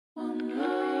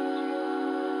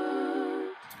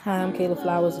Hi, I'm Kayla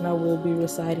Flowers, and I will be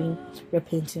reciting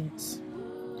repentance.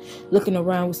 Looking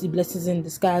around, we see blessings in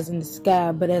disguise in the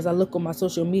sky. But as I look on my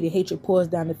social media, hatred pours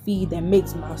down the feed that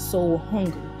makes my soul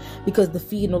hungry. Because the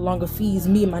feed no longer feeds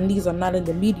me, my needs are not in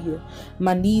the media.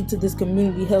 My need to this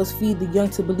community helps feed the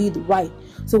young to believe the right.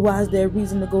 So why is there a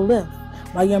reason to go left?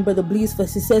 My young brother bleeds for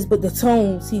success, but the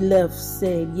tones he left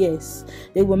said yes.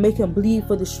 They will make him bleed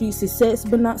for the street success,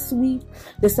 but not sweet.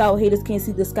 The sour haters can't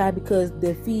see the sky because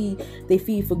they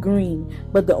feed for green,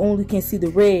 but the only can see the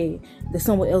red that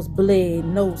someone else bled.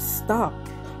 No, stop.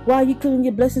 Why are you killing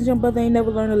your blessings? Young brother ain't never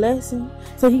learned a lesson.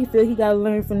 So he feel he gotta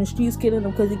learn from the streets, killing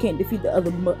them because he can't defeat the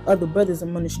other brothers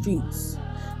among the streets.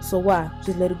 So why?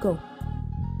 Just let it go.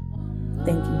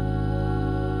 Thank you.